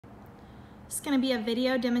It's going to be a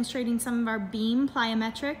video demonstrating some of our beam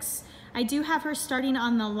plyometrics. I do have her starting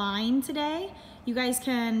on the line today. You guys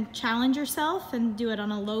can challenge yourself and do it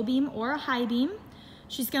on a low beam or a high beam.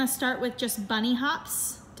 She's going to start with just bunny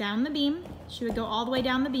hops down the beam. She would go all the way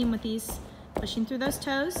down the beam with these, pushing through those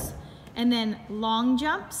toes. And then long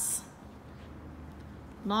jumps.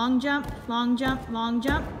 Long jump, long jump, long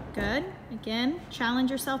jump. Good. Again,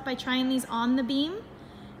 challenge yourself by trying these on the beam.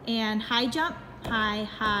 And high jump, high,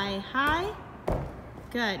 high, high.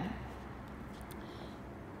 Good.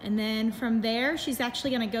 And then from there, she's actually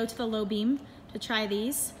going to go to the low beam to try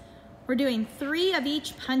these. We're doing 3 of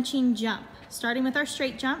each punching jump, starting with our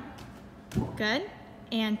straight jump. Good.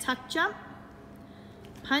 And tuck jump.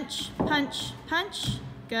 Punch, punch, punch.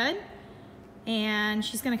 Good. And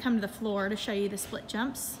she's going to come to the floor to show you the split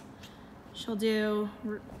jumps. She'll do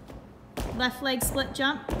left leg split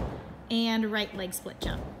jump and right leg split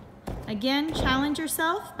jump. Again, challenge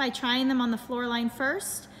yourself by trying them on the floor line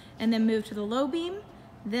first, and then move to the low beam,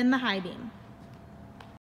 then the high beam.